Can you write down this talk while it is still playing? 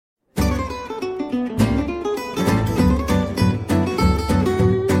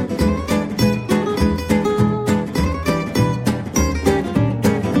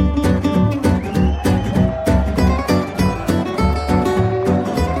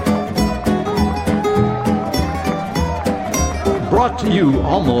brought to you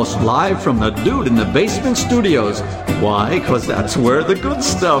almost live from the Dude in the Basement Studios. Why? Because that's where the good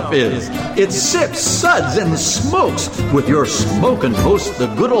stuff is. It's Sips, Suds, and Smokes with your smoking host,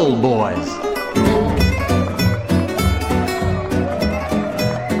 the Good Old Boys.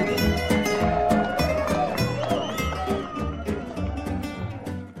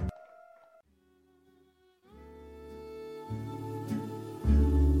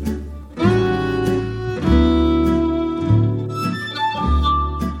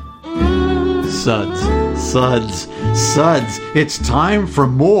 Suds. It's time for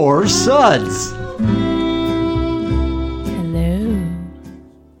more Suds. Hello.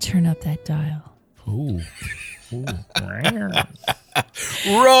 Turn up that dial. Ooh.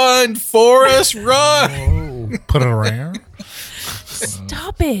 Run, Forrest, run. Oh, put it around.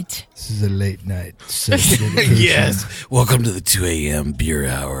 Stop it. This is a late night. Yes. Welcome to the 2 a.m. beer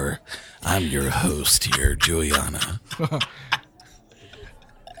hour. I'm your host here, Juliana.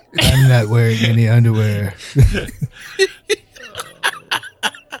 I'm not wearing any underwear.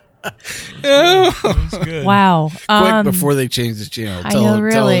 Good. Wow. Quick, before they change the channel, tell them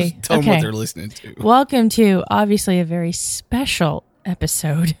what they're listening to. Welcome to, obviously, a very special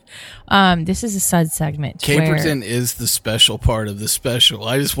episode. This is a Sud segment. Caperton is the special part of the special.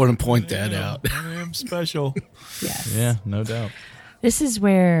 I just want to point that out. I am special. Yes. Yeah, no doubt. This is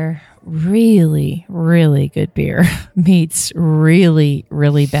where really, really good beer meets really,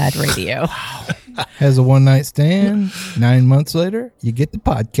 really bad radio. Has a one night stand. 9 months later, you get the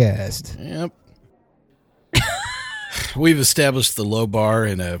podcast. Yep. We've established the low bar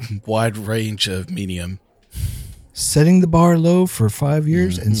in a wide range of medium. Setting the bar low for 5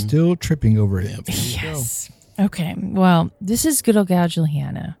 years and still tripping over it. Yep. Yes. Okay. Well, this is good old gal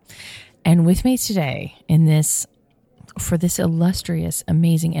Juliana. And with me today for this illustrious,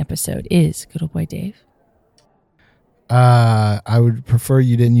 amazing episode is good old boy Dave. I would prefer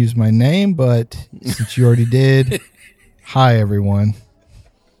you didn't use my name, but since you already did, hi, everyone.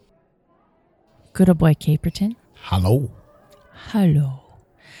 Good old boy Caperton. Hello. Hello.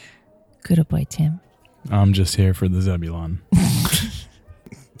 Good old boy Tim. I'm just here for the Zebulon.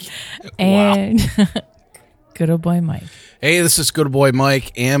 And good old boy Mike. Hey, this is good boy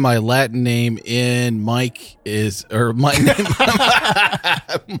Mike, and my Latin name in Mike is, or my name,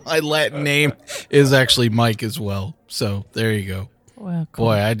 my Latin name is actually Mike as well. So there you go. Well, cool.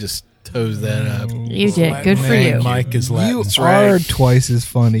 Boy, I just toes that up. You did. Good for you. Mike is Latin. You That's are right. twice as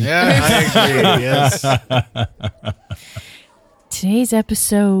funny. Yeah, I agree. Yes. Today's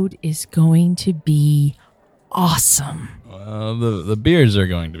episode is going to be awesome. The beers are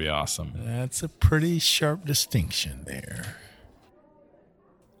going to be awesome. That's a pretty sharp distinction there.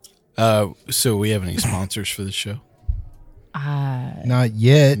 So we have any sponsors for the show? Not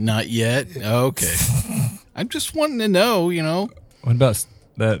yet. Not yet. Okay. I'm just wanting to know, What about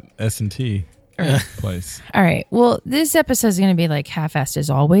that S&T place? All right. Well, this episode is going to be like half-assed as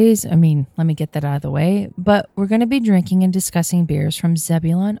always. I mean, let me get that out of the way. But we're going to be drinking and discussing beers from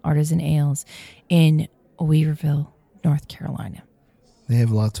Zebulon Artisan Ales in Weaverville, North Carolina. They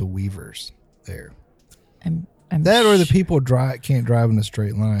have lots of weavers there. I'm That or the people can't drive in a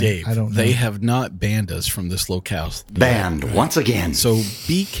straight line. Dave, I don't know. they have not banned us from this locale. Banned once again. So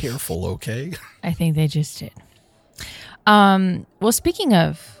be careful, okay? I think they just did. Well, speaking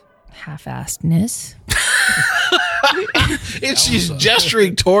of half-assedness, She's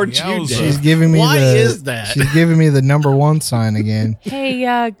gesturing towards you, Dave. She's giving me Why is that? She's giving me the number one sign again.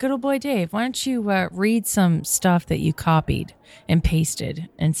 hey, good old boy Dave, why don't you read some stuff that you copied and pasted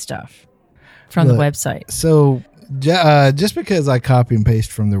and stuff from the website? So just because I copy and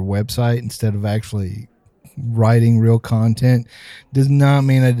paste from their website instead of actually writing real content does not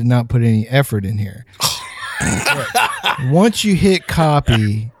mean I did not put any effort in here. Once you hit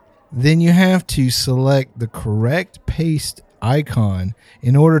copy, then you have to select the correct paste icon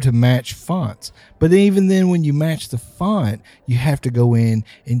in order to match fonts. But even then, when you match the font, you have to go in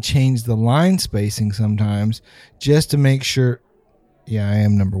and change the line spacing sometimes just to make sure. Yeah, I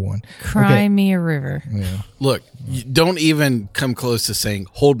am number one. Cry me a river. Yeah. Look, you don't even come close to saying,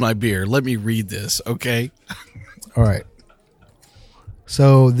 hold my beer. Let me read this, okay? All right.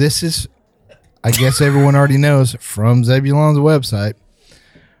 So this is, I guess everyone already knows, from Zebulon's website.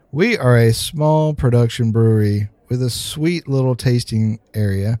 We are a small production brewery with a sweet little tasting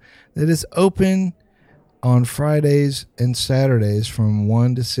area that is open on Fridays and Saturdays from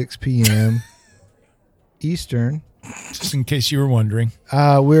 1 to 6 p.m. Eastern. Just in case you were wondering.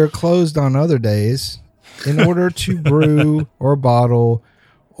 We're closed on other days in order to brew or bottle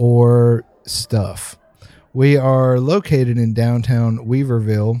or stuff. We are located in downtown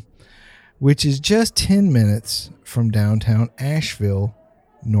Weaverville. which is just 10 minutes from downtown Asheville,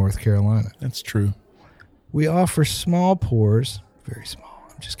 North Carolina. That's true. We offer small pours, very small,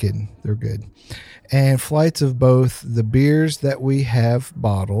 I'm just kidding, they're good, and flights of both the beers that we have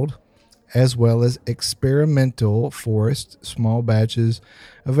bottled as well as experimental forest small batches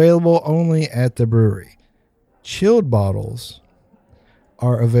available only at the brewery. Chilled bottles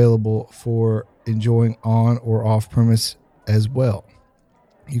are available for enjoying on or off premise as well.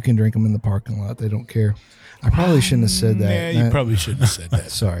 You can drink them in the parking lot. They don't care. I probably shouldn't have said that. Yeah, you probably shouldn't have said that.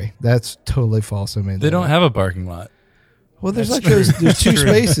 Sorry, that's totally false. I made They that don't up. have a parking lot. Well, there's That's like those. There's two true.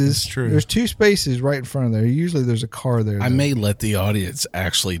 spaces. That's true. There's two spaces right in front of there. Usually, there's a car there. I though. may let the audience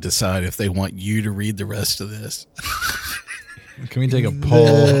actually decide if they want you to read the rest of this. Can we take a poll?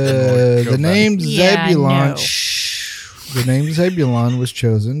 The name Yeah, Zebulon. no. The name Zebulon was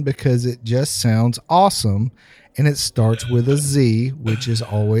chosen because it just sounds awesome, and it starts with a Z, which is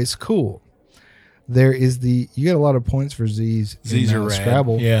always cool. There is you got a lot of points for Z's. Z's in, are rad.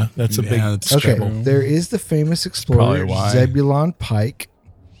 Scrabble. Yeah, that's a big. that's Okay, true. there is the famous explorer Probably why. Zebulon Pike,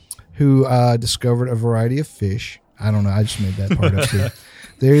 who discovered a variety of fish. I don't know. I just made that part up too.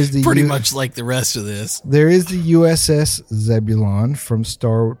 There is the Pretty much like the rest of this. There is the USS Zebulon from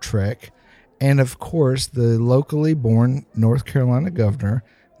Star Trek, and of course the locally born North Carolina governor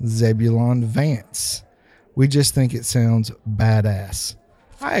Zebulon Vance. We just think it sounds badass.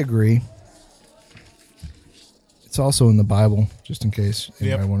 I agree. It's also in the Bible, just in case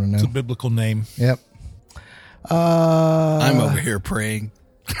anybody want to It's a know. biblical name. Yep. I'm over here praying.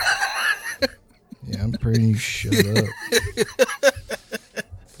 Yeah, I'm praying you shut up.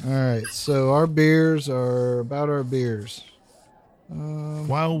 All right, so our beers are about our beers.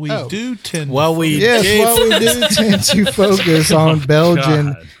 While we Oh. do tend, While we Yes, while we do tend to focus on Belgian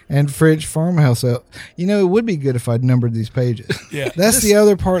God. and French farmhouse. You know, it would be good if I'd numbered these pages. Yeah, That's the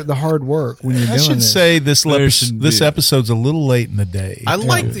other part, the hard work when you're I doing should this. say this There should this be. episode's a little late in the day. I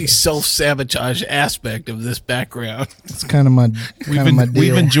like the self-sabotage aspect of this background. It's kind of my We've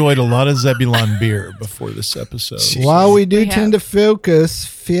deal. enjoyed a lot of Zebulon beer before this episode. While we do We tend to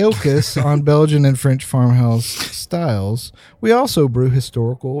focus on Belgian and French farmhouse styles, we also brew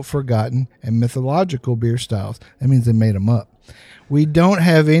historical, forgotten, and mythological beer styles. That means they made them up. We don't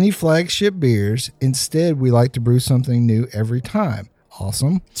have any flagship beers. Instead, we like to brew something new every time.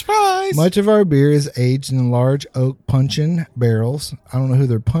 Awesome. Surprise! Much of our beer is aged in large oak puncheon barrels. I don't know who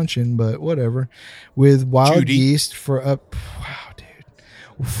they're punching, but whatever. With wild Judy. yeast for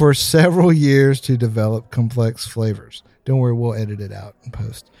several years to develop complex flavors. Don't worry, we'll edit it out in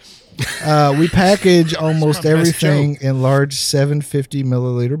post. We package almost my best everything in large 750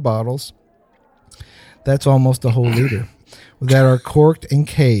 milliliter bottles. That's almost a whole liter. That are corked and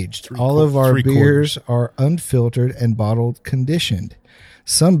caged. All of our three beers are unfiltered and bottled conditioned.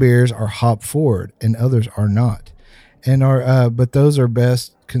 Some beers are hop forward and others are not. And but those are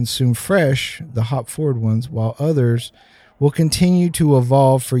best consumed fresh, the hop forward ones, while others will continue to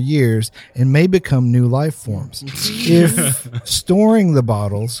evolve for years and may become new life forms. If storing the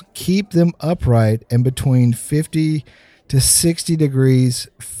bottles, keep them upright and between 50 to 60 degrees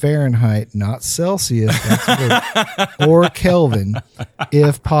Fahrenheit, not Celsius, that's good, or Kelvin,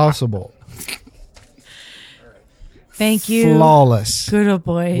 if possible. Thank you. Flawless. Good old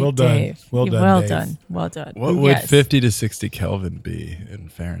boy, Well done. Dave. Well done, Well Dave. done. Well done. What would 50 to 60 Kelvin be in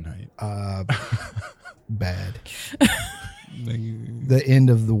Fahrenheit? Bad. The end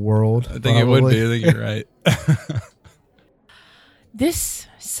of the world. I think it would be. I think you're right. This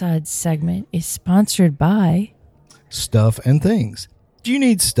Suds segment is sponsored by Stuff and things. Do you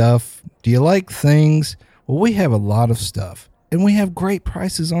need stuff? Do you like things? Well, we have a lot of stuff, and we have great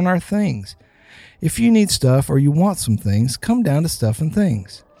prices on our things. If you need stuff or you want some things, come down to Stuff and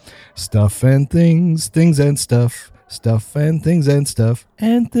Things. Stuff and things, things and stuff, stuff and things and stuff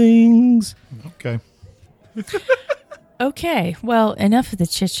and things. Okay. Okay, well, enough of the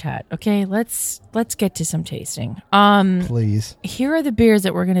chit chat. Okay, let's get to some tasting. Please. Here are the beers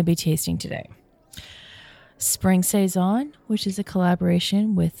that we're going to be tasting today. Spring Saison, which is a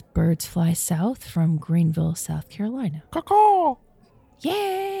collaboration with Birds Fly South from Greenville, South Carolina.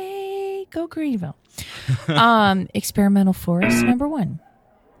 Yay! Go Greenville. Experimental Forest number 1.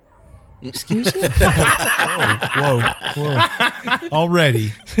 Excuse you? Whoa.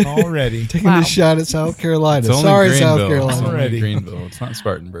 Already. Taking Wow. a shot at South Carolina. It's only Sorry, South Greenville. It's Carolina. only Already. Greenville. It's not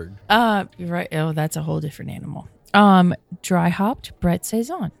Spartanburg. You're right. Oh, that's a whole different animal. Dry hopped Brett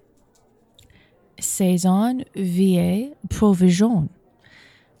Saison. Saison Vie Provision.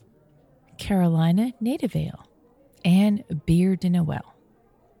 Carolina Native Ale. And Beer de Noël.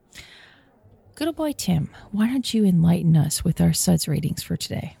 Good old boy Tim, why don't you enlighten us with our suds ratings for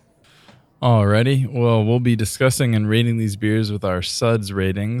today? Alrighty. Well, we'll be discussing and rating these beers with our Suds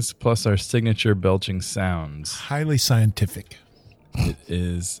ratings, plus our signature belching sounds. Highly scientific. It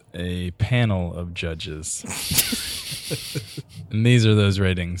is a panel of judges. And these are those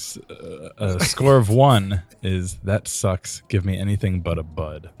ratings. A score of 1 is, that sucks. Give me anything but a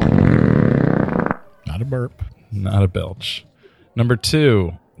bud. Not a burp. Not a belch. Number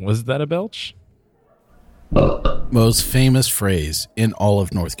 2, was that a belch? Most famous phrase in all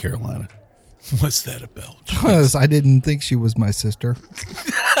of North Carolina. Was that a belch? Because I didn't think she was my sister.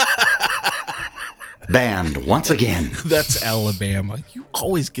 Banned once again. That's Alabama. You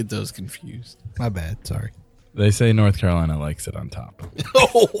always get those confused. My bad. Sorry. They say North Carolina likes it on top.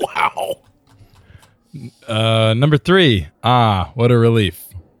 Oh, wow. Number 3, what a relief.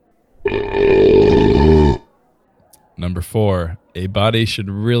 Number 4, a body should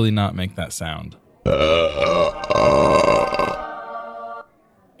really not make that sound.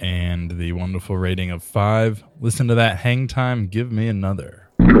 And the wonderful rating of 5. Listen to that hang time. Give me another.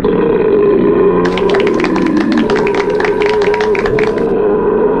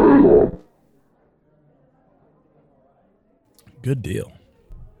 Good deal.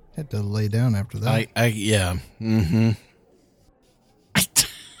 Had to lay down after that. Yeah. Mm-hmm.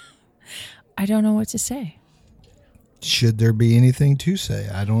 I don't know what to say. Should there be anything to say?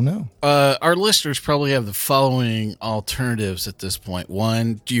 I don't know. Our listeners probably have the following alternatives at this point.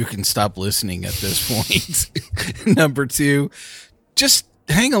 1, you can stop listening at this point. Number 2, just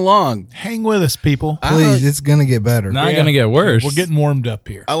hang along. Hang with us, people. Please, it's going to get better. Not going to get worse. We're getting warmed up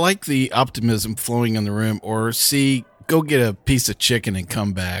here. I like the optimism flowing in the room. Or C, go get a piece of chicken and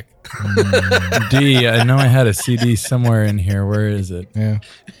come back. D, I know I had a CD somewhere in here. Where is it? Yeah.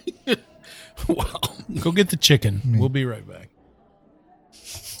 Well, Go get the chicken. We'll be right back.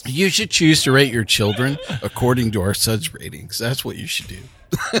 you should choose to rate your children according to our Suds ratings. That's what you should do.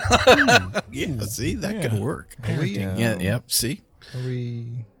 Yeah, see, that could work. Yep, see? Are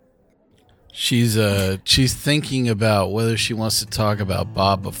we... She's thinking about whether she wants to talk about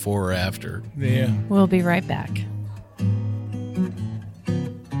Bob before or after. Yeah. We'll be right back.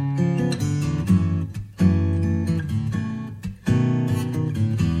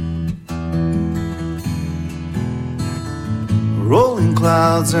 Rolling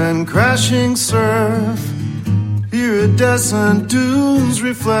clouds and crashing surf, iridescent dunes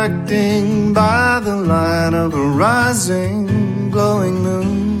reflecting by the light of a rising, glowing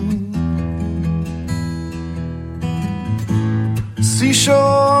moon.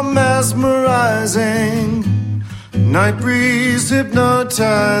 Seashore mesmerizing, night breeze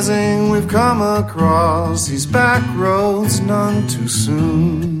hypnotizing. We've come across these back roads none too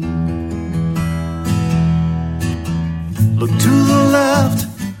soon. Look to the left,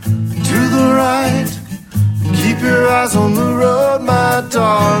 to the right. Keep your eyes on the road, my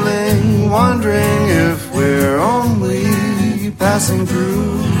darling. Wondering if we're only passing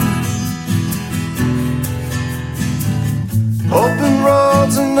through. Open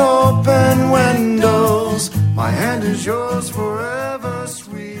roads and open windows. My hand is yours forever,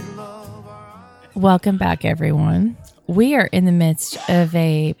 sweet love. Welcome back, everyone. We are in the midst of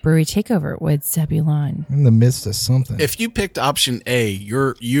a brewery takeover with Zebulon. in the midst of something. If you picked option A,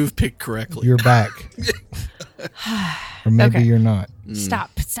 you've picked correctly. You're back. Or maybe Okay. you're not. Stop.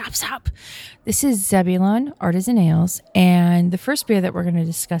 This is Zebulon Artisan Ales, and the first beer that we're going to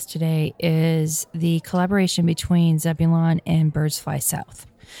discuss today is the collaboration between Zebulon and Birds Fly South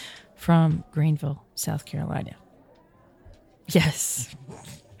from Greenville, South Carolina. Yes.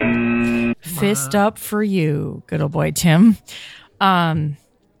 Fist up for you, good old boy Tim. And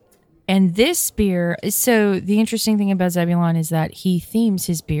this beer, so the interesting thing about Zebulon is that he themes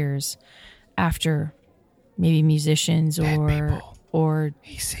his beers after maybe musicians or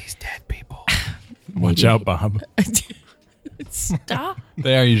He sees dead people. Watch out, Bob. Stop.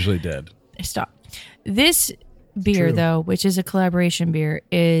 They are usually dead. Stop. This beer, though, which is a collaboration beer,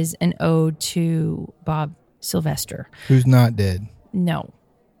 is an ode to Bob Sylvester. Who's not dead. No,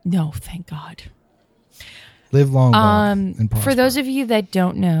 thank God. Live long, Bob, and prosper. For those of you that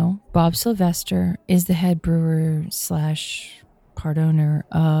don't know, Bob Sylvester is the head brewer / part owner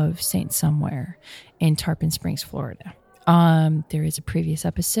of Saint Somewhere in Tarpon Springs, Florida. There is a previous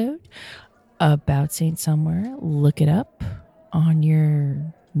episode about Saint Somewhere. Look it up on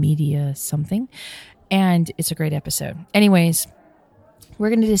your media something, and it's a great episode. Anyways, we're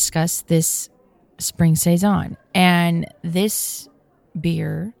going to discuss this Spring Saison, and this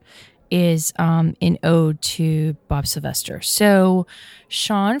beer is an ode to Bob Sylvester. So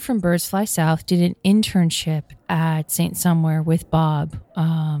Sean from Birds Fly South did an internship at Saint Somewhere with Bob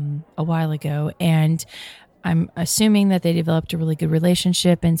a while ago, and I'm assuming that they developed a really good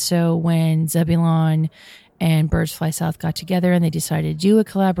relationship. And so when Zebulon and Birds Fly South got together and they decided to do a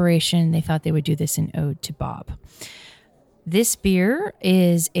collaboration, they thought they would do this in ode to Bob. This beer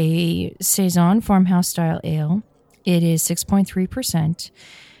is a Saison farmhouse style ale. It is 6.3%,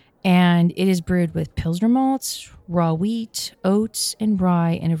 and it is brewed with Pilsner malts, raw wheat, oats, and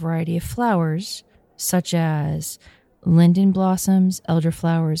rye, and a variety of flowers such as linden blossoms,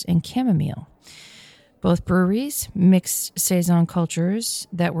 elderflowers, and chamomile. Both breweries mixed Saison cultures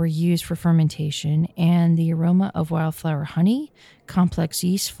that were used for fermentation, and the aroma of wildflower honey, complex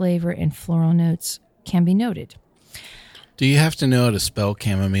yeast flavor, and floral notes can be noted. Do you have to know how to spell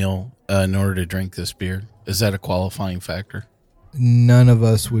chamomile in order to drink this beer? Is that a qualifying factor? None of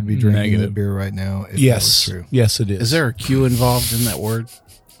us would be drinking Negative. the beer right now if Yes. that was true. Yes, it is. Is there a Q involved in that word?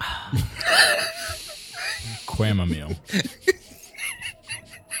 Chamomile.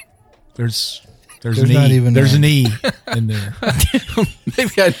 There's There's an not E. even There's a- an E in there.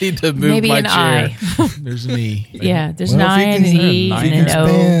 Maybe I need to move Maybe my an chair. I. There's an E. Yeah, there's Well, if an I you and an can- E if and you an can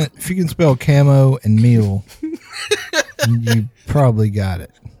O. If you can spell camo and meal, you probably got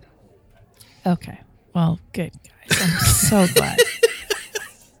it. Okay. Well, good, guys. I'm so glad.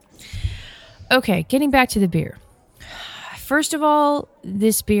 Okay, getting back to the beer. First of all,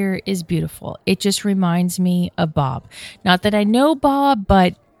 this beer is beautiful. It just reminds me of Bob. Not that I know Bob,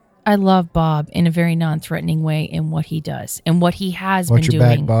 but I love Bob in a very non-threatening way in what he does and what he has Watch been your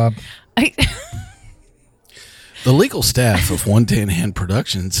back, doing. Bob. The legal staff of One Tan Hand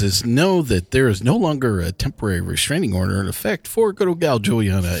Productions says know that there is no longer a temporary restraining order in effect for Good Old Gal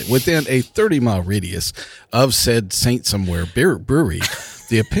Juliana within a 30-mile radius of said Saint Somewhere Brewery.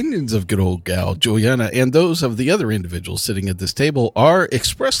 The opinions of Good Old Gal Juliana and those of the other individuals sitting at this table are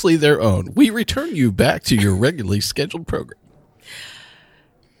expressly their own. We return you back to your regularly scheduled program.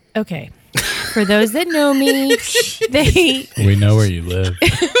 Okay. For those that know me, We know where you live.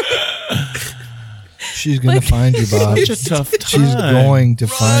 She's going to find you, Bob. Such a tough time. She's going to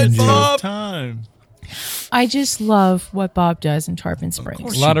find you. Tough time. I just love what Bob does in Tarpon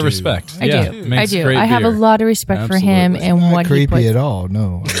Springs. A lot of do. respect. I yeah, do. I makes do. great I have a beer. lot of respect for him Absolutely. and Not what he creepy puts. at all.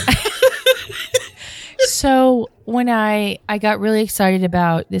 No. So when I got really excited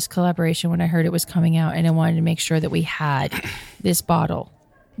about this collaboration when I heard it was coming out, and I wanted to make sure that we had this bottle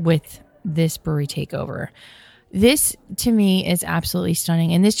with this brewery takeover. This to me is absolutely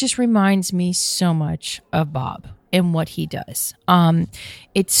stunning, and this just reminds me so much of Bob and what he does.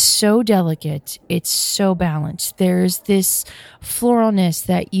 It's so delicate, it's so balanced. There's this floralness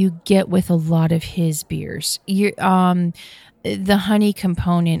that you get with a lot of his beers. The honey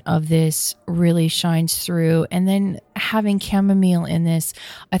component of this really shines through, and then having chamomile in this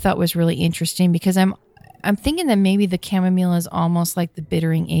I thought was really interesting because I'm thinking that maybe the chamomile is almost like the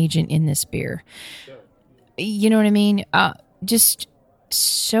bittering agent in this beer. You know what I mean? Just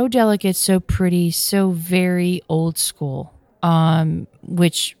so delicate, so pretty, so very old school,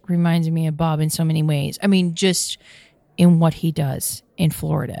 which reminds me of Bob in so many ways. I mean, just in what he does in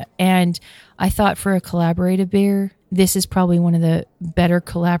Florida. And I thought for a collaborative beer, this is probably one of the better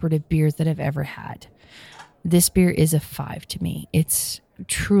collaborative beers that I've ever had. This beer is a 5 to me. It's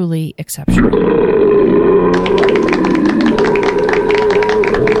truly exceptional.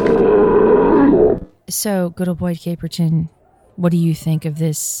 So, good old boy Caperton, what do you think of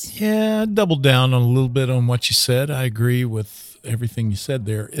this? Yeah, I doubled down on a little bit on what you said. I agree with everything you said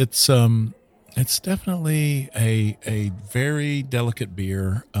there. It's definitely a very delicate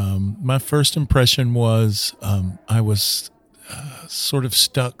beer. My first impression was I was sort of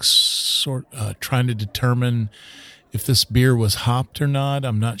stuck, trying to determine if this beer was hopped or not.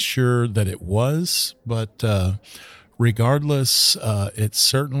 I'm not sure that it was, but regardless, it's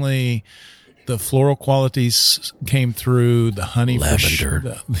certainly. The floral qualities came through. The honey, Lavender. for sure.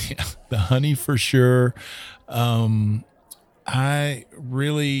 The honey for sure. I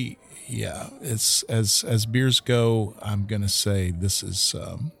really, it's as beers go. I'm gonna say this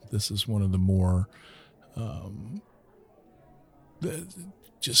is one of the more,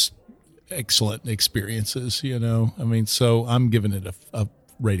 just excellent experiences. You know, I mean, so I'm giving it a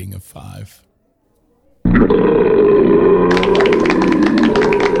rating of 5.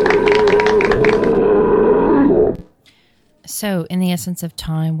 So, in the essence of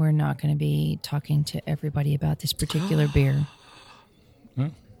time, we're not going to be talking to everybody about this particular beer.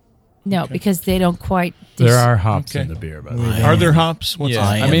 No, because they don't quite. There are hops Okay. in the beer, by the way. Are there hops? What's Yeah,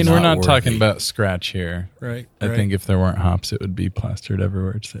 I I am mean, we're not not talking worthy. about scratch here. right? I think if there weren't hops, it would be plastered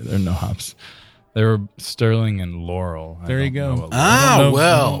everywhere to say there are no hops. There were Sterling and Laurel. I There you don't go. know what Ah, I don't know- I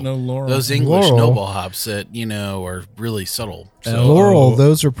well, don't know Laurel. those English Laurel. noble hops that, are really subtle. So, Laurel,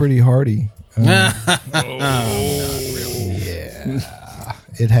 those are pretty hardy.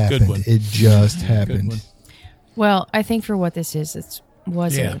 It happened. one. It just Good happened. one. Well, I think for what this is,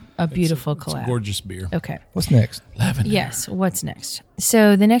 was Yeah. a beautiful It's a collab. gorgeous beer. Okay. What's next? Yes. What's next?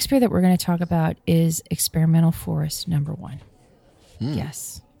 So the next beer that we're going to talk about is Experimental Forest number 1.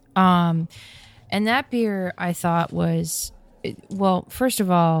 Yes. And that beer I thought was, well, first of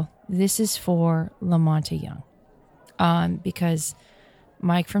all, this is for Lamonte Young, because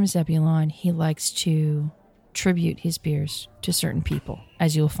Mike from Zebulon, he likes to tribute his beers to certain people,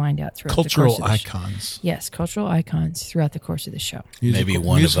 as you'll find out throughout Cultural the course of the icons. Yes, cultural icons throughout the course of the show. Maybe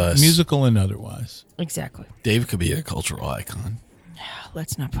one of us. Musical and otherwise. Exactly. Dave could be a cultural icon.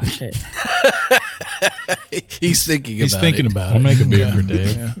 Let's not push it. He's thinking He's about thinking it. about I'll it. make a beer Yeah. for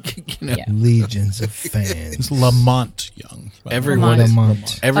Dave. Yeah. You know, Yeah. Legions of fans. It's Lamont Young. by the way. Everyone,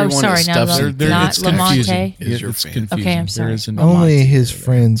 Lamont. everyone sorry, that not stuffs Lam- it They're- not it's Lamonte. confusing. Is your It's fan. confusing. Okay, I'm sorry. There is an Only Lamont his there.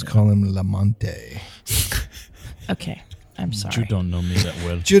 friends call him Lamonte. Okay. I'm You sorry. don't know me that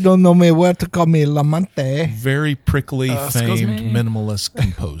well. You don't know me well to call me Lamonte. Very prickly, excuse famed me? minimalist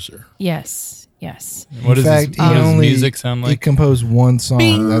composer. Yes. Yes. What In does fact, his, what does only music sound he like? composed one song.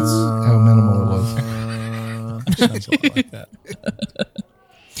 That's how minimal it was. Sounds a lot like that.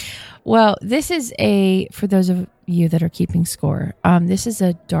 Well, this is for those of you that are keeping score, this is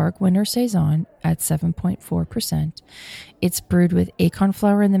a dark winter saison at 7.4%. It's brewed with acorn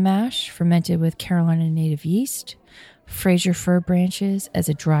flour in the mash, fermented with Carolina native yeast, Fraser fir branches as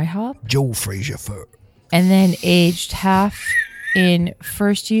a dry hop, Joe Frazier Fur. and then aged half in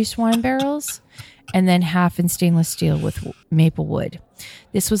first use wine barrels and then half in stainless steel with maple wood.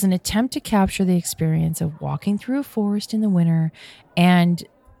 This was an attempt to capture the experience of walking through a forest in the winter, and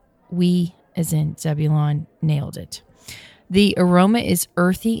we, as in Zebulon, nailed it. The aroma is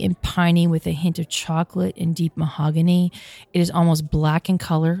earthy and piney with a hint of chocolate and deep mahogany. It is almost black in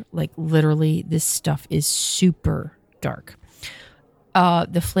color. Like literally, this stuff is super dark.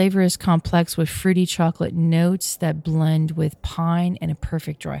 The flavor is complex with fruity chocolate notes that blend with pine and a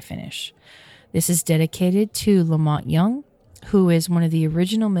perfect dry finish. This is dedicated to Lamont Young, who is one of the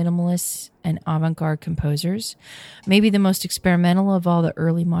original minimalists and avant-garde composers, maybe the most experimental of all the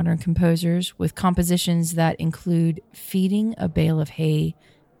early modern composers, with compositions that include feeding a bale of hay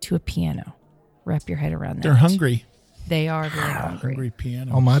to a piano. Wrap your head around that. They're hungry. They are very hungry. Hungry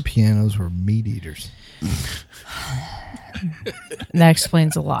piano. All my pianos were meat eaters. That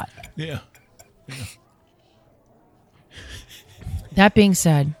explains a lot. Yeah. That being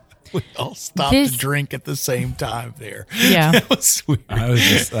said, We all stopped This- to drink at the same time there. yeah. That was weird. I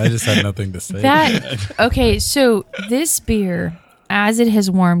just had nothing to say. Okay, so this beer, as it has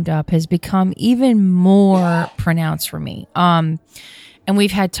warmed up, has become even more pronounced for me. And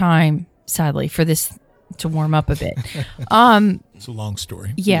we've had time, sadly, for this to warm up a bit. It's a long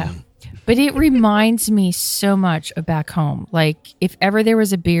story. Yeah. But it reminds me so much of back home. Like, if ever there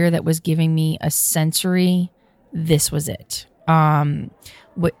was a beer that was giving me a sensory, this was it.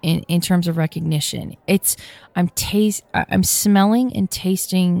 In terms of recognition, I'm smelling and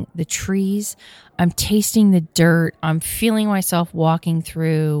tasting the trees. I'm tasting the dirt. I'm feeling myself walking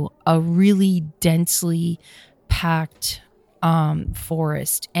through a really densely packed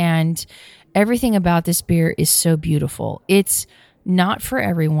forest, and everything about this beer is so beautiful. It's not for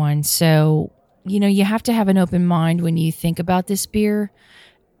everyone, so you have to have an open mind when you think about this beer,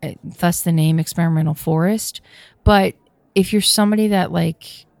 thus the name Experimental Forest. But if you're somebody that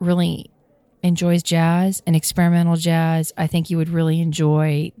really enjoys jazz and experimental jazz, I think you would really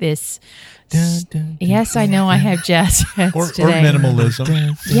enjoy this. Dun, dun, Yes, I know I have jazz hands Or today.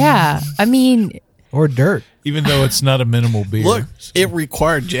 minimalism. Yeah, I mean, or dirt. Even though it's not a minimal beer. Look, it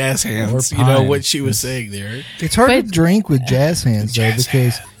required jazz hands. Or You know pine. what she was saying there. It's hard to But- drink with jazz hands though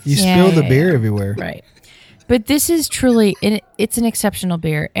because you Yeah, spill the yeah, beer yeah. everywhere. right. But this is truly, it's an exceptional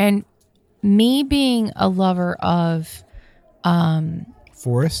beer. And me being a lover of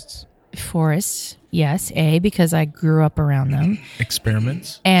Forests. forests, yes, because I grew up around them.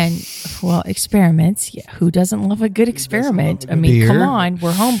 Experiments. And experiments. Yeah, who doesn't love a good experiment? I mean, beer? come on,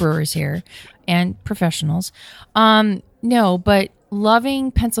 we're home brewers here and professionals. No, but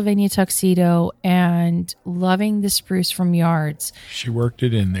loving Pennsylvania Tuxedo and loving the spruce from Yards. She worked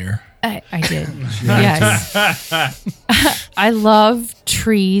it in there. I did. Yes. I love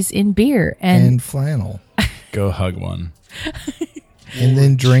trees in beer and And flannel. Go hug one. And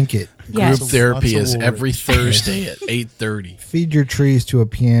then drink it. yes. Group therapy Lots is of every words. Thursday at 8:30. Feed your trees to a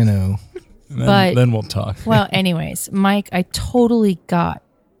piano. And then, But- then we'll talk. Well, anyways, Mike, I totally got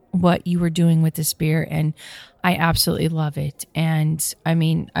what you were doing with this beer, and I absolutely love it. And I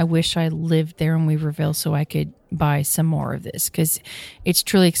mean, I wish I lived there in Weaverville so I could buy some more of this, because it's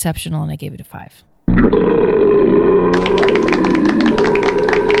truly exceptional, and I gave it a 5.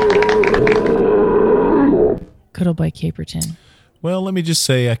 Good old boy Caperton. Well, let me just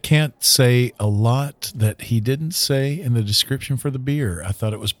say, I can't say a lot that he didn't say in the description for the beer. I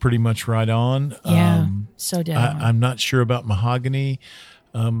thought it was pretty much right on. Yeah, so dead on. I'm not sure about mahogany.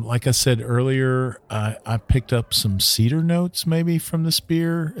 Like I said earlier, I picked up some cedar notes maybe from this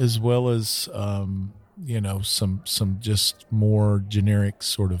beer, as well as some just more generic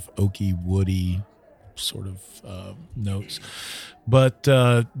sort of oaky, woody sort of notes, but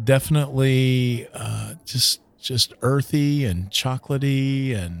definitely just earthy and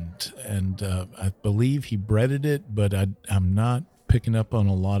chocolatey, and I believe he breaded it, but I'm not picking up on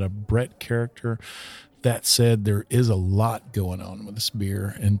a lot of Brett character. That said, there is a lot going on with this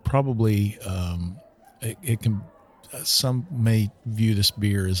beer, and probably it can. Some may view this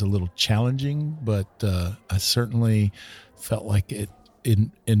beer as a little challenging, but I certainly felt like it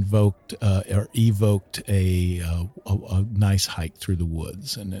evoked a nice hike through the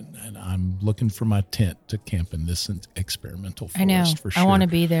woods, and I'm looking for my tent to camp in this experimental forest. I know. For sure. I want to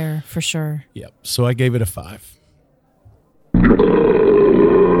be there for sure. Yep. So I gave it a 5.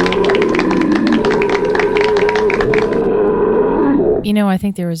 You know, I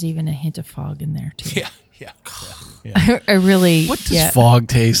think there was even a hint of fog in there too. Yeah. I really. What does fog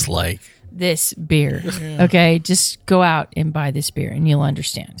taste like? This beer. Okay, just go out and buy this beer, and you'll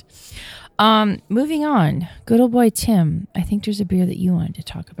understand. Moving on, good old boy Tim. I think there's a beer that you wanted to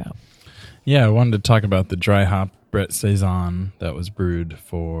talk about. Yeah, I wanted to talk about the dry hop Brett Saison that was brewed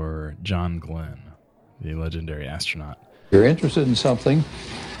for John Glenn, the legendary astronaut. If you're interested in something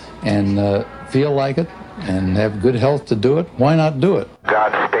and feel like it and have good health to do it, why not do it?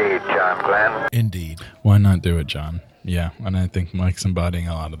 Godspeed, John Glenn. Indeed. Why not do it, John? Yeah, and I think Mike's embodying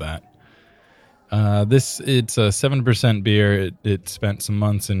a lot of that. It's a 7% beer. It spent some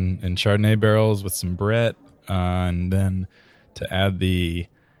months in Chardonnay barrels with some Brett, and then to add the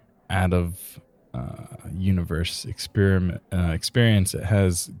out of universe experience, it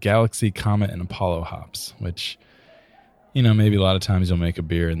has Galaxy, Comet, and Apollo hops, which, you know, maybe a lot of times you'll make a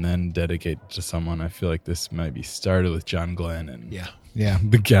beer and then dedicate it to someone. I feel like this might be started with John Glenn, and Yeah.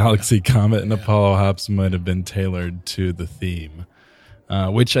 the Galaxy, Comet, and Apollo hops might have been tailored to the theme.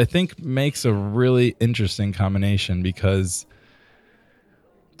 Which I think makes a really interesting combination because,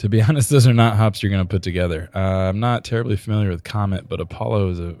 to be honest, those are not hops you're going to put together. I'm not terribly familiar with Comet, but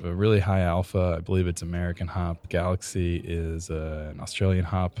Apollo is a really high alpha. I believe it's American hop. Galaxy is an Australian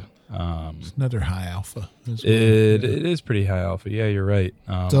hop. It's another high alpha. It is pretty high alpha. Yeah, you're right.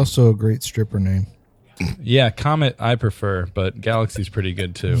 It's also a great stripper name. Yeah, Comet I prefer, but Galaxy's pretty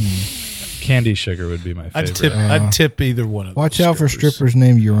good too. Candy Sugar would be my favorite. I'd tip either one of those. Watch out for strippers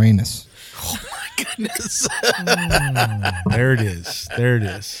named Uranus. Oh my goodness! There it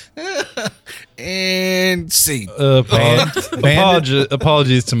is. And see.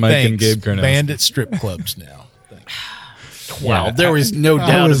 Apologies to Mike and Gabe Kernos. Bandit strip clubs now. Wow, there was no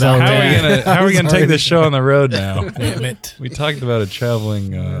doubt about that. How are we gonna take this show on the road now? Damn it. We talked about a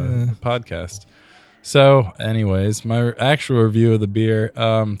traveling podcast. So, anyways, my actual review of the beer.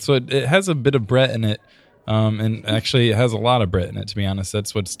 So it has a bit of Brett in it, and actually it has a lot of Brett in it. To be honest,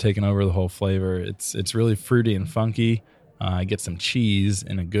 that's what's taken over the whole flavor. It's really fruity and funky. I get some cheese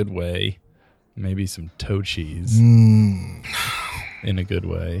in a good way, maybe some toe cheese in a good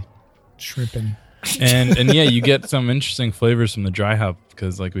way. Shrimping. And yeah, you get some interesting flavors from the dry hop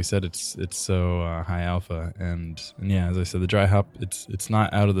because, like we said, it's so high alpha, and yeah, as I said, the dry hop it's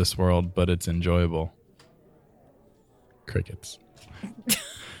not out of this world, but it's enjoyable. Crickets,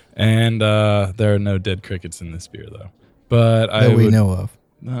 and there are no dead crickets in this beer though. But That we know of.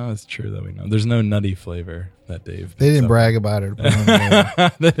 No, it's true that we know. There's no nutty flavor that Dave. They didn't brag about it.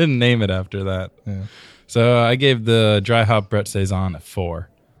 They didn't name it after that. Yeah. So I gave the dry hop Brett Saison a 4.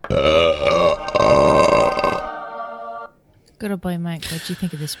 Good old boy Mike, what'd you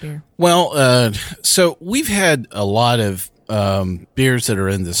think of this beer? Well, so we've had a lot of beers that are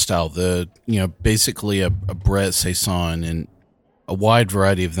in this style. Basically a Brett Saison and a wide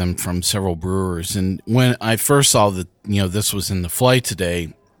variety of them from several brewers. And when I first saw that, this was in the flight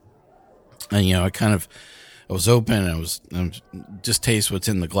today, and I was open and I was just taste what's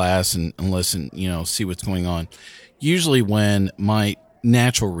in the glass and listen, see what's going on. Usually when my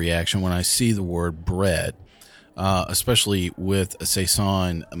natural reaction when I see the word Brett, especially with a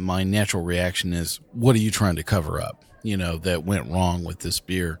Saison, my natural reaction is, what are you trying to cover up? That went wrong with this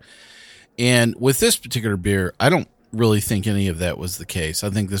beer. And with this particular beer, I don't really think any of that was the case. I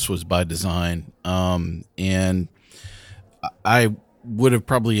think this was by design. And I would have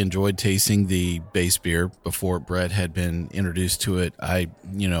probably enjoyed tasting the base beer before Brett had been introduced to it. I,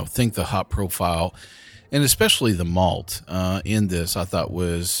 think the hop profile and especially the malt in this, I thought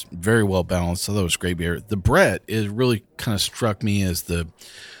was very well balanced. I thought it was great beer. The Brett is really kind of struck me as the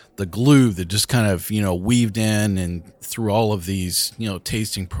glue that just kind of, weaved in and through all of these,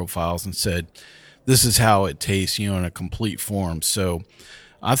 tasting profiles and said, this is how it tastes, in a complete form. So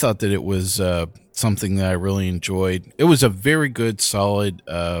I thought that it was something that I really enjoyed. It was a very good, solid,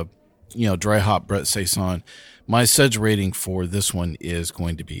 dry hop Brett Saison. My Suds rating for this one is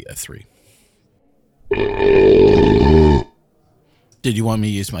going to be a 3. Did you want me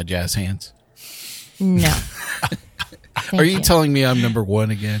to use my jazz hands? No. Are you telling me I'm number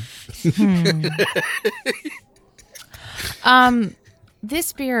 1 again?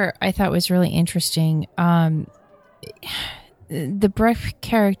 This beer I thought was really interesting. The Brett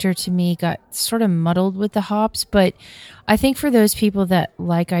character to me got sort of muddled with the hops, but I think for those people that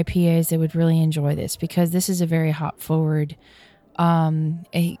like IPAs, they would really enjoy this because this is a very hop forward.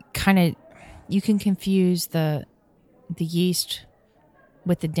 You can confuse the yeast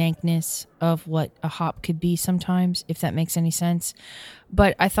with the dankness of what a hop could be sometimes, if that makes any sense.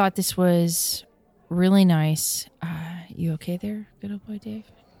 But I thought this was really nice. You okay there, good old boy Dave?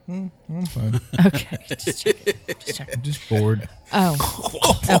 I'm fine. Okay. Just checking. I'm just bored.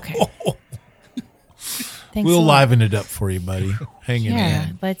 Oh, okay. Thanks We'll a lot. liven it up for you, buddy. Hang in Yeah,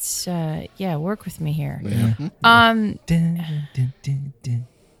 there. let's work with me here. Yeah. Dun, dun, dun, dun.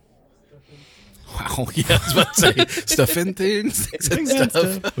 Wow. Yeah, I was about to say stuff in things and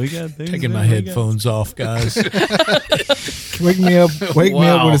stuff. We got things. Taking my headphones off, guys. Wake me up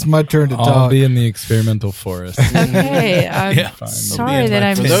when it's my turn to I'll talk. be in the experimental forest. Okay, I'm Yeah. sorry that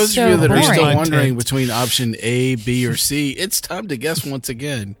I'm For those so of you that are boring. still Boring. wondering between option A, B, or C, it's time to guess once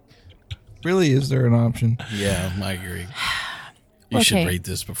again. Really, is there an option? Yeah, I agree. You Okay. should rate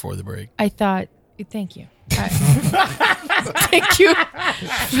this before the break. I thought. Thank you. Thank you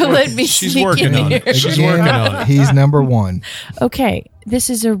for letting me She's sneak working in on here. it. She's working on it. He's number 1. Okay,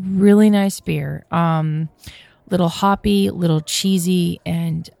 this is a really nice beer. Little hoppy, little cheesy,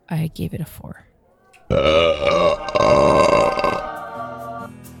 and I gave it a 4.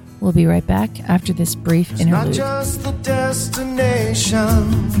 We'll be right back after this brief Not interlude. just the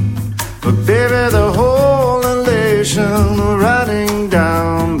destination, but baby, the whole elation of riding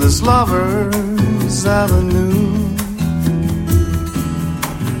down this lover's avenue.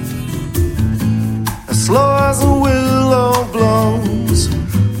 As slow as the willow blows,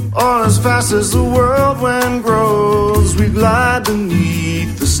 or as fast as the whirlwind grows, we glide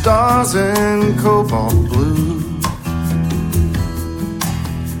beneath the stars in cobalt blue.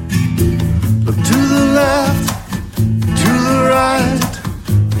 Look to the left, to the right.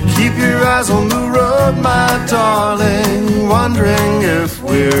 Keep your eyes on the road, my darling, wondering if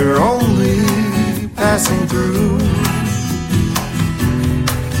we're only passing through.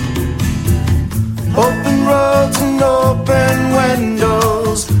 Open roads and open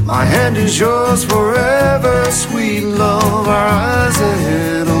windows, my hand is yours forever, sweet love. Our eyes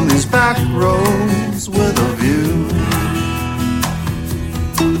ahead on these back roads with a view.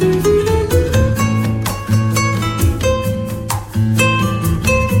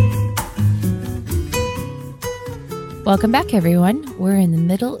 Welcome back, everyone. We're in the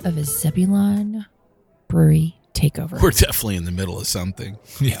middle of a Zebulon Brewery takeover. We're definitely in the middle of something.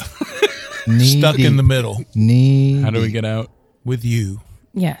 Yeah. Knee Stuck in the deep. middle Knee How do we deep. get out? with you.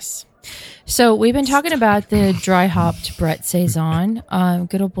 Yes. So we've been talking about the dry hopped Brett Saison.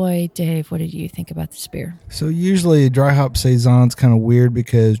 Good old boy Dave, what did you think about this beer? So usually dry hop saison's kind of weird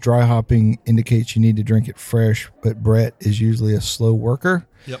because dry hopping indicates you need to drink it fresh, but Brett is usually a slow worker,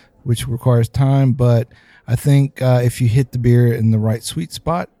 which requires time. But I think if you hit the beer in the right sweet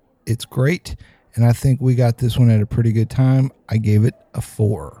spot, it's great. And I think we got this one at a pretty good time. I gave it a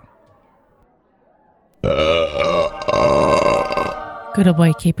 4. Good old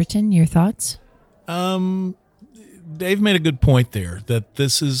boy Caperton, your thoughts? Dave made a good point there that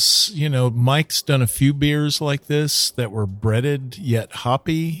this is, Mike's done a few beers like this that were breaded yet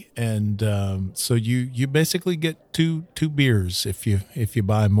hoppy, and so you basically get two beers if you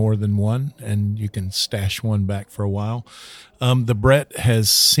buy more than one, and you can stash one back for a while. The Brett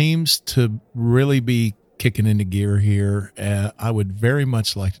seems to really be kicking into gear here. I would very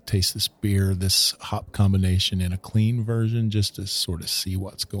much like to taste this hop combination in a clean version just to sort of see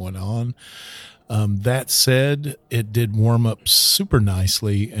what's going on. That said, it did warm up super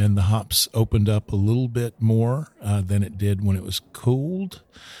nicely, and the hops opened up a little bit more than it did when it was cooled.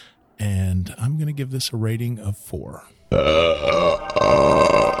 and I'm going to give this a rating of 4.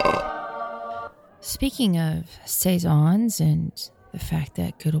 Speaking of saisons and the fact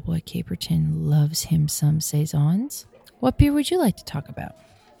that good old boy Caperton loves him some saisons, what beer would you like to talk about?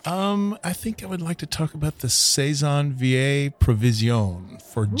 I think I would like to talk about the Saison Vieille Provision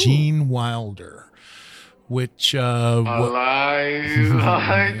for Gene Wilder, which Alive! It's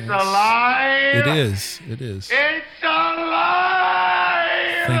alive! It is. It's alive!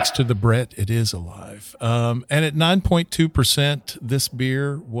 Thanks to the Brett, it is alive. And at 9.2%, this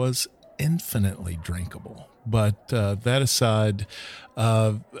beer was infinitely drinkable. But that aside,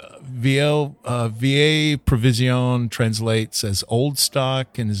 Vieille Provision translates as old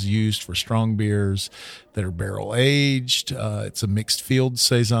stock and is used for strong beers that are barrel aged. It's a mixed field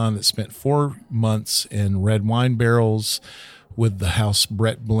saison that spent 4 months in red wine barrels with the house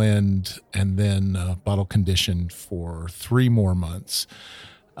Brett blend, and then bottle conditioned for 3 more months.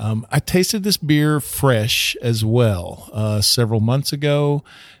 I tasted this beer fresh as well several months ago,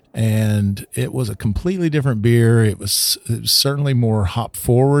 and it was a completely different beer. It was certainly more hop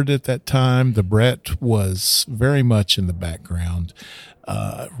forward at that time. The Brett was very much in the background.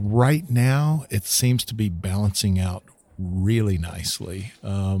 Right now, it seems to be balancing out really nicely.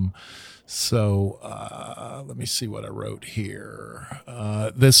 So let me see what I wrote here.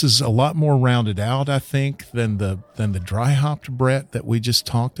 This is a lot more rounded out, I think, than the dry hopped Brett that we just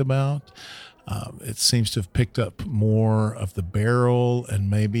talked about. It seems to have picked up more of the barrel and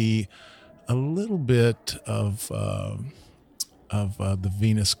maybe a little bit of the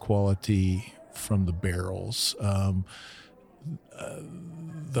Venus quality from the barrels.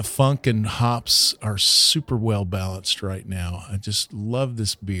 The funk and hops are super well balanced right now. I just love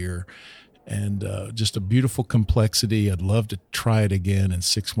this beer, and just a beautiful complexity. I'd love to try it again in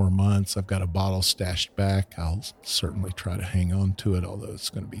 6 more months. I've got a bottle stashed back. I'll certainly try to hang on to it, although it's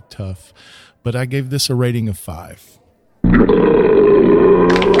going to be tough. But I gave this a rating of 5.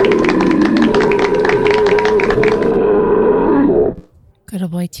 Good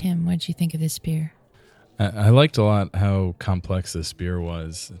old boy Tim, what did you think of this beer? I liked a lot how complex this beer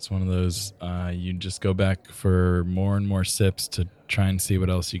was. It's one of those, you just go back for more and more sips to try and see what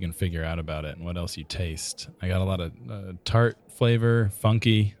else you can figure out about it and what else you taste. I got a lot of tart flavor,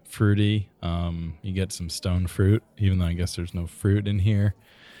 funky, fruity. You get some stone fruit, even though I guess there's no fruit in here.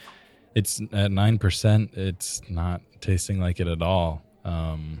 It's at 9%. It's not tasting like it at all,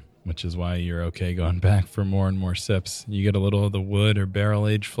 which is why you're okay going back for more and more sips. You get a little of the wood or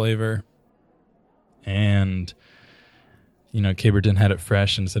barrel-aged flavor. And, Caperton had it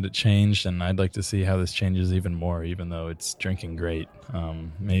fresh and said it changed, and I'd like to see how this changes even more, even though it's drinking great.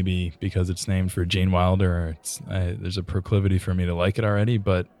 Maybe because it's named for Gene Wilder, there's a proclivity for me to like it already,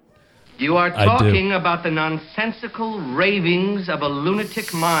 but you are talking about the nonsensical ravings of a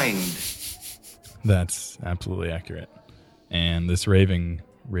lunatic mind. That's absolutely accurate. And this raging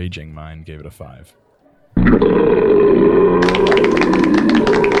mind gave it a 5.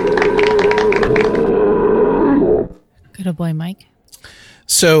 Good old boy Mike.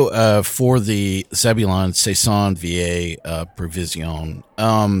 So for the Zebulon Saison Vieille Provision,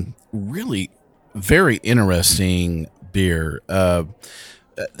 really very interesting beer.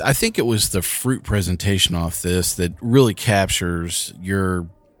 I think it was the fruit presentation off this that really captures your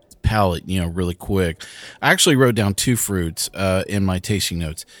palate, really quick. I actually wrote down 2 fruits in my tasting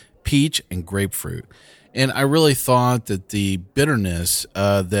notes, peach and grapefruit. And I really thought that the bitterness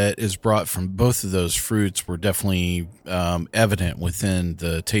that is brought from both of those fruits were definitely evident within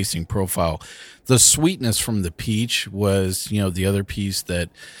the tasting profile. The sweetness from the peach was, the other piece that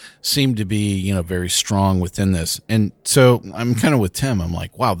seemed to be, very strong within this. And so I'm kind of with Tim. I'm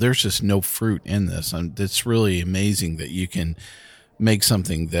like, wow, there's just no fruit in this. It's really amazing that you can make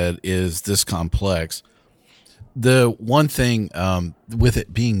something that is this complex. The one thing with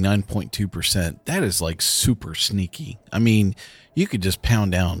it being 9.2%, that is like super sneaky. I mean, you could just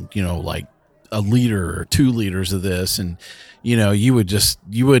pound down, like a liter or 2 liters of this, and you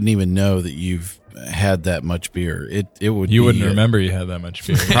wouldn't even know that you've had that much beer. You wouldn't remember you had that much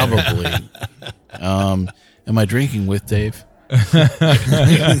beer. Probably. Am I drinking with Dave?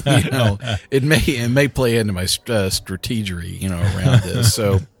 It may play into my strategery, around this.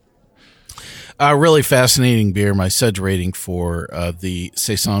 So. Really fascinating beer. My suds rating for the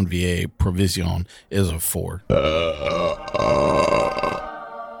Saison Vieille Provision is a 4.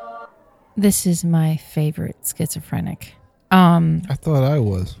 This is my favorite schizophrenic. I thought I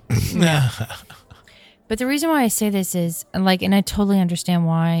was. But the reason why I say this is, like, and I totally understand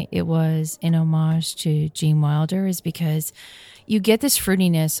why it was in homage to Gene Wilder, is because you get this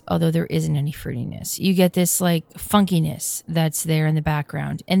fruitiness, although there isn't any fruitiness. You get this, like, funkiness that's there in the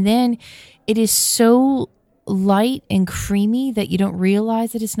background. And then it is so light and creamy that you don't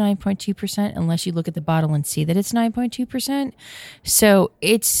realize that it's 9.2% unless you look at the bottle and see that it's 9.2%. So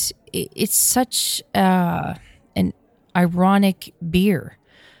it's such an ironic beer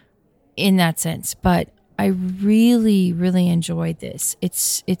in that sense, but I really, really enjoyed this.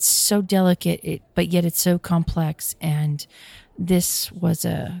 It's so delicate, but yet it's so complex, and this was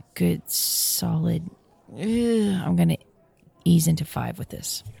a good, solid. I'm gonna ease into 5 with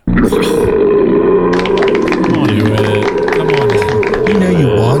this. Come on, do it. Come on. You know you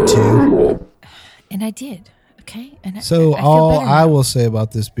want to. And I did. Okay. And So I feel all better I now. will say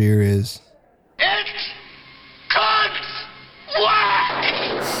about this beer is It's cunt whack!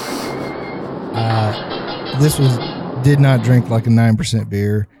 this did not drink like a 9%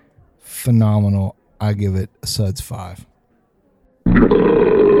 beer. Phenomenal. I give it a Suds 5.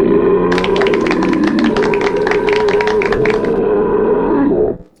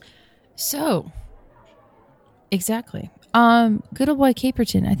 So, exactly. Good old boy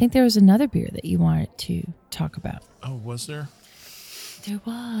Caperton. I think there was another beer that you wanted to talk about. Oh, was there? There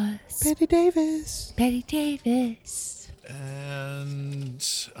was Betty Davis. Betty Davis. And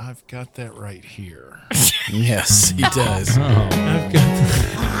I've got that right here. Yes, he does. I've got.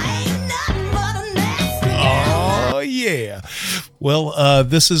 Oh yeah. Well,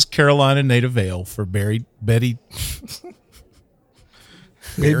 this is Carolina Native Ale for Barry Obama.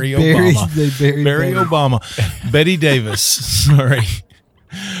 They buried Barry Betty. Obama. Betty Davis. Sorry.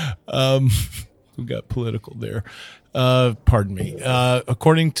 We got political there. Pardon me.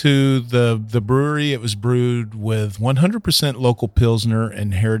 According to the brewery, it was brewed with 100% local Pilsner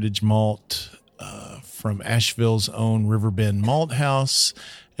and heritage malt from Asheville's own Riverbend Malt House,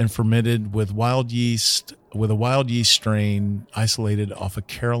 and fermented with a wild yeast strain isolated off a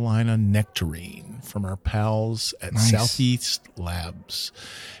Carolina nectarine from our pals at Nice. Southeast Labs.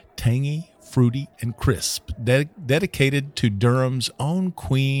 Tangy, fruity, and crisp, dedicated to Durham's own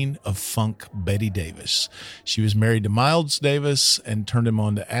queen of funk, Betty Davis. She was married to Miles Davis and turned him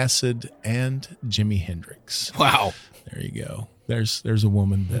on to acid and Jimi Hendrix. Wow. There you go. There's a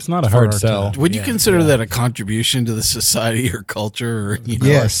woman. It's not a hard for our sell. time. Would you Yeah, consider yeah. that a contribution to the society or culture? Or, you know,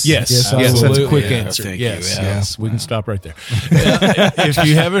 Yes. Yes, Yes, yes, that's a absolutely. quick Yeah, answer. thank you. Yes, Yeah. yes, we can stop right there. If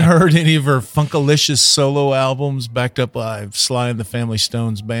you haven't heard any of her funkalicious solo albums backed up by Sly and the Family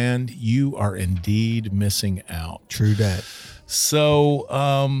Stones band, you are indeed missing out. True that. So,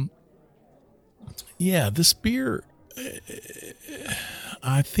 yeah, this beer,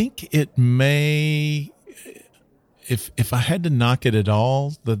 I think it may. If I had to knock it at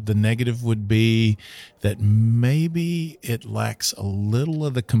all, the negative would be that maybe it lacks a little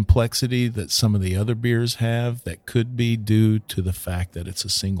of the complexity that some of the other beers have. That could be due to the fact that it's a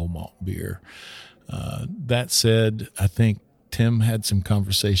single malt beer. That said, I think Tim had some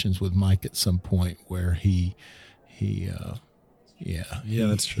conversations with Mike at some point where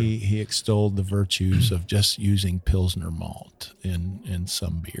that's true. He extolled the virtues of just using Pilsner malt in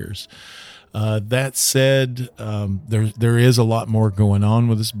some beers. That said, there is a lot more going on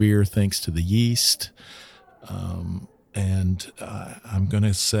with this beer thanks to the yeast. And I'm going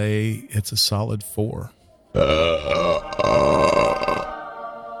to say it's a solid 4.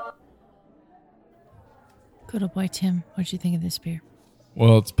 Good old boy Tim. What'd you think of this beer?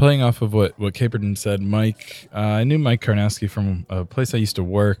 Well, it's playing off of what Caperton said. Mike, I knew Mike Karnowski from a place I used to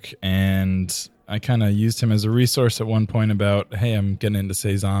work, and I kind of used him as a resource at one point about, hey, I'm getting into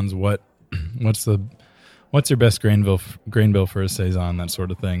saisons. What's your best grain bill for a saison, that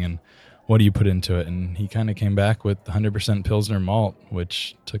sort of thing, and what do you put into it? And he kind of came back with 100% Pilsner malt,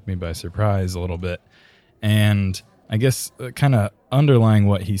 which took me by surprise a little bit. And I guess kind of underlying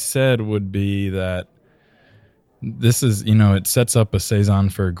what he said would be that this is, it sets up a saison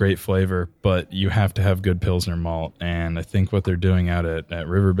for great flavor, but you have to have good Pilsner malt. And I think what they're doing out at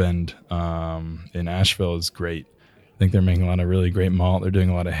Riverbend in Asheville is great. I think they're making a lot of really great malt. They're doing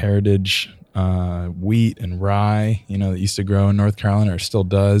a lot of heritage wheat and rye, that used to grow in North Carolina, or still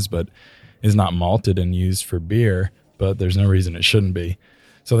does, but is not malted and used for beer, but there's no reason it shouldn't be.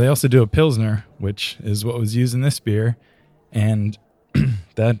 So they also do a Pilsner, which is what was used in this beer, and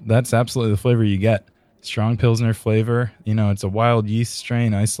that's absolutely the flavor you get. Strong Pilsner flavor. It's a wild yeast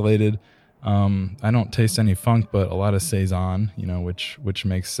strain, isolated. I don't taste any funk, but a lot of saison, which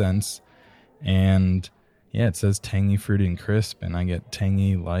makes sense. And yeah, it says tangy, fruity, and crisp, and I get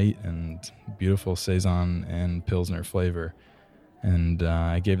tangy, light, and beautiful saison and Pilsner flavor. And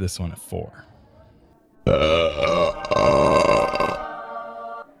I gave this one a 4.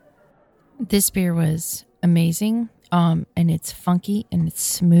 This beer was amazing. And it's funky and it's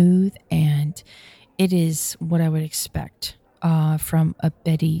smooth and it is what I would expect from a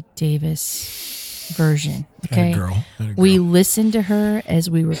Betty Davis version. Okay. Atta girl. We listened to her as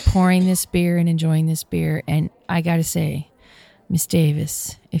we were pouring this beer and enjoying this beer. And I got to say, Miss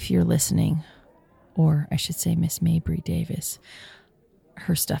Davis, if you're listening, or I should say Miss Mabry Davis,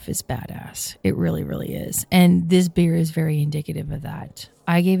 her stuff is badass. It really, really is. And this beer is very indicative of that.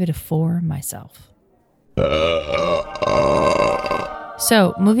 I gave it a 4 myself.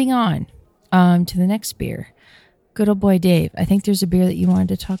 So moving on to the next beer. Good old boy Dave. I think there's a beer that you wanted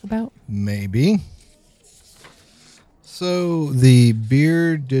to talk about. Maybe. So the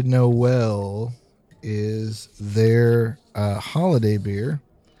Beer de Noël is their holiday beer.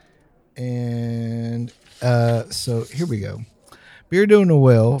 And so here we go. Beer de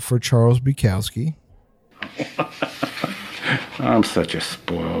Noël for Charles Bukowski. I'm such a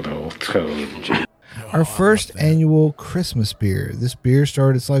spoiled old toad. Our first annual Christmas beer. This beer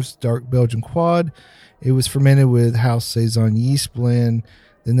started its life as dark Belgian quad. It was fermented with house saison yeast blend.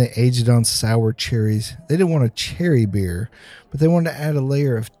 Then they aged it on sour cherries. They didn't want a cherry beer, but they wanted to add a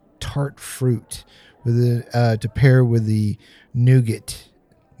layer of tart fruit with it to pair with the nougat.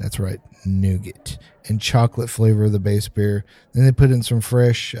 That's right, nougat and chocolate flavor of the base beer. Then they put in some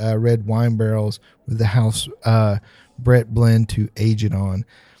fresh red wine barrels with the house Brett blend to age it on.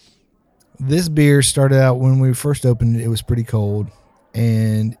 This beer started out when we first opened it. It was pretty cold,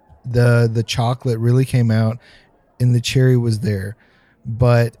 and the chocolate really came out, and the cherry was there.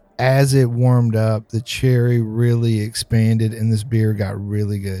 But as it warmed up, the cherry really expanded, and this beer got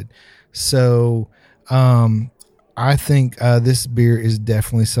really good. So, I think this beer is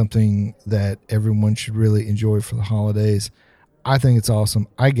definitely something that everyone should really enjoy for the holidays. I think it's awesome.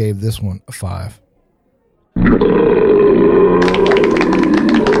 I gave this one a 5.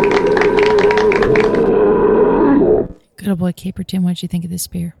 Good old boy Caperton, what'd you think of this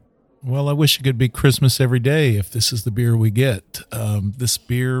beer? Well, I wish it could be Christmas every day if this is the beer we get. This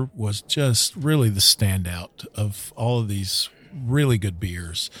beer was just really the standout of all of these really good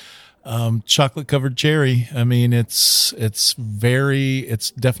beers. Chocolate covered cherry. I mean, it's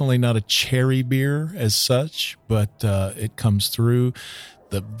definitely not a cherry beer as such, but it comes through.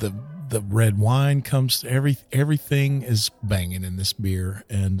 The red wine comes. Everything is banging in this beer,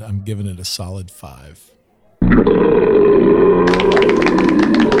 and I'm giving it a solid 5.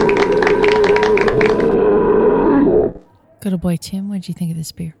 Good old boy Tim, what did you think of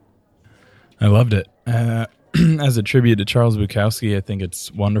this beer? I loved it. As a tribute to Charles Bukowski, I think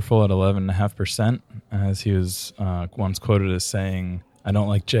it's wonderful at 11.5%. As he was once quoted as saying, "I don't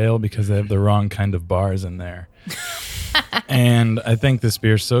like jail because they have the wrong kind of bars in there." And I think this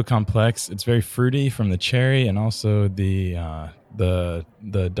beer is so complex. It's very fruity from the cherry and also the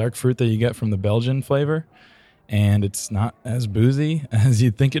dark fruit that you get from the Belgian flavor. And it's not as boozy as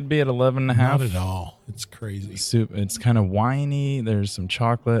you'd think it'd be at 11.5. Not at all. It's crazy. It's kind of winey. There's some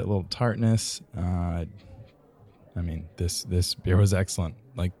chocolate, a little tartness. I mean, this beer was excellent.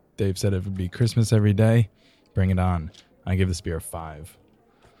 Like Dave said, it would be Christmas every day. Bring it on. I give this beer a 5.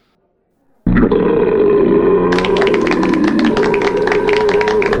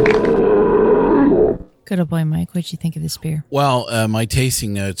 Good old boy Mike, what'd you think of this beer? Well, my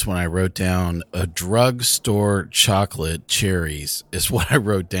tasting notes when I wrote down a drugstore chocolate cherries is what I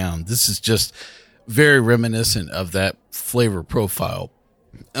wrote down. This is just very reminiscent of that flavor profile.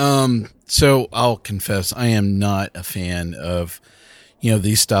 So I'll confess, I am not a fan of,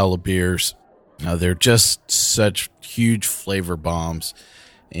 these style of beers. They're just such huge flavor bombs,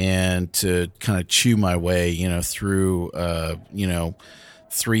 and to kind of chew my way, through,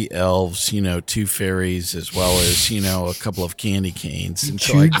 3 elves, 2 fairies, as well as, a couple of candy canes. And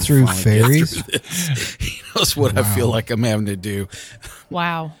chewed through fairies? That's what I feel like I'm having to do.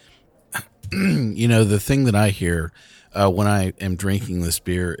 Wow. The thing that I hear when I am drinking this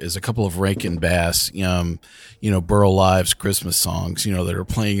beer is a couple of Rankin Bass, Burl Ives Christmas songs, that are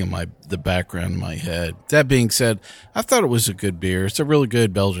playing in the background in my head. That being said, I thought it was a good beer. It's a really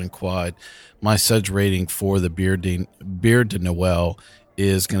good Belgian quad. My suds rating for the Beer de Noël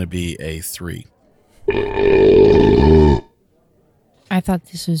is going to be a 3. I thought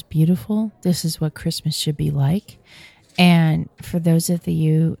this was beautiful. This is what Christmas should be like. And for those of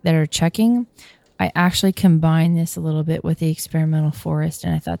you that are checking, I actually combined this a little bit with the Experimental Forest,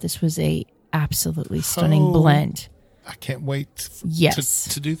 and I thought this was a absolutely stunning blend. I can't wait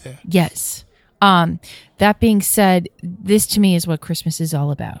to do that. Yes. That being said, this to me is what Christmas is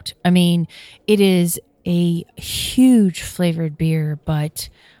all about. I mean, it is a huge flavored beer, but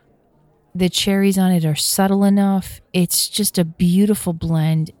The cherries on it are subtle enough. It's just a beautiful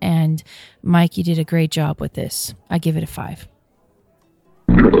blend. And Mike, you did a great job with this. I give it a 5.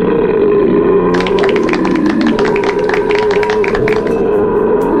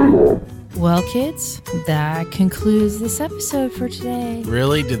 Well, kids, that concludes this episode for today.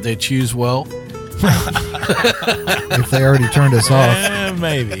 Really? Did they choose well? If they already turned us off.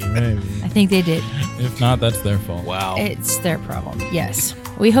 Maybe. I think they did. If not, that's their fault. Wow. It's their problem. Yes.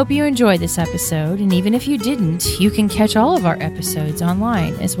 We hope you enjoyed this episode, and even if you didn't, you can catch all of our episodes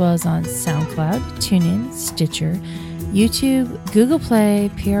online, as well as on SoundCloud, TuneIn, Stitcher, YouTube, Google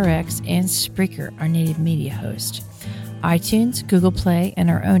Play, PRX, and Spreaker, our native media host. iTunes, Google Play, and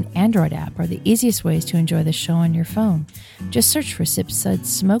our own Android app are the easiest ways to enjoy the show on your phone. Just search for Sip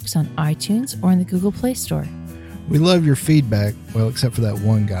Suds Smokes on iTunes or in the Google Play Store. We love your feedback, well, except for that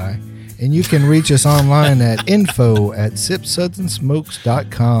one guy. And you can reach us online at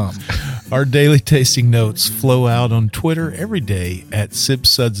info@sipsudsandsmokes.com. Our daily tasting notes flow out on Twitter every day at Sip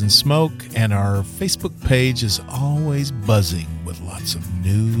Suds and Smoke, and our Facebook page is always buzzing with lots of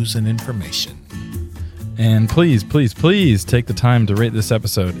news and information. And please, please, please take the time to rate this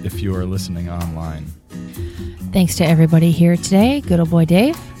episode if you are listening online. Thanks to everybody here today. Good old boy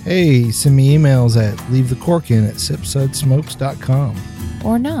Dave. Hey, send me emails at leavethecorkin@sipsudssmokes.com.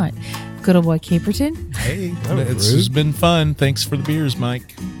 Or not. Good old boy Caperton. Hey, this has been fun. Thanks for the beers,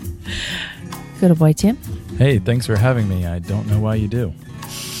 Mike. Good old boy Tim. Hey, thanks for having me. I don't know why you do.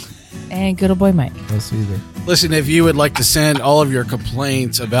 And good old boy Mike. Us either. Listen, if you would like to send all of your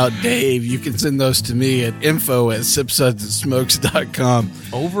complaints about Dave, you can send those to me at info@sipsudsandsmokes.com.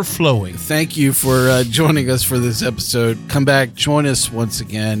 Overflowing. Thank you for joining us for this episode. Come back, join us once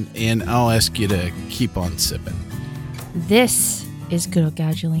again, and I'll ask you to keep on sipping. This is good old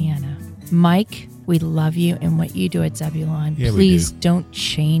gal Juliana. Mike, we love you and what you do at Zebulon. Yeah, Please don't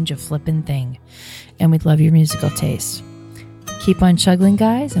change a flippin' thing. And we love your musical taste. Keep on chuggling,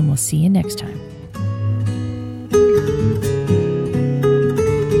 guys, and we'll see you next time.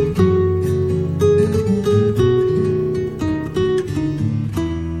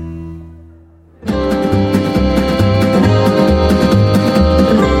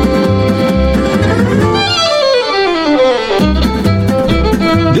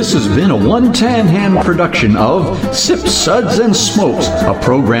 This has been a One Tan Hand production of Sip Suds and Smokes, a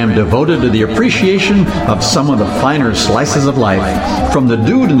program devoted to the appreciation of some of the finer slices of life. From the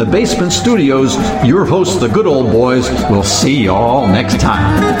Dude in the Basement Studios, your hosts, the Good Old Boys, will see you all next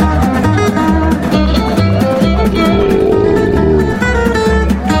time.